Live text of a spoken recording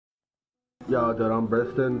Yo, dude, I'm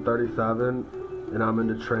Bryistan, 37, and I'm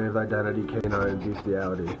into trans identity, canine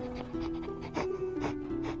bestiality.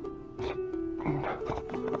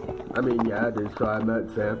 I mean, yeah, dude, so I met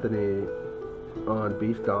Xanthony on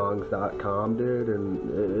beefgongs.com, dude,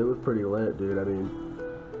 and it was pretty lit, dude. I mean,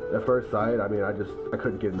 at first sight, I mean, I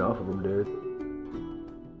couldn't get enough of him, dude.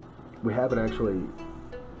 We haven't actually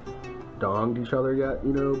donged each other yet,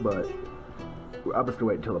 you know, but I'm just gonna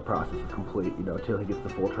wait until the process is complete, you know, until he gets the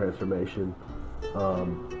full transformation. I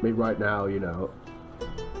mean, right now, you know,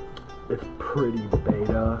 it's pretty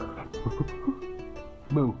beta.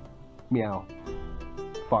 Moo, meow,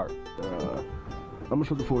 fart. I'm just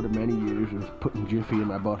looking forward to many years of putting Jiffy in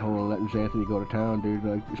my butthole and letting Xanthony go to town, dude.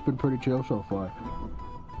 Like, it's been pretty chill so far.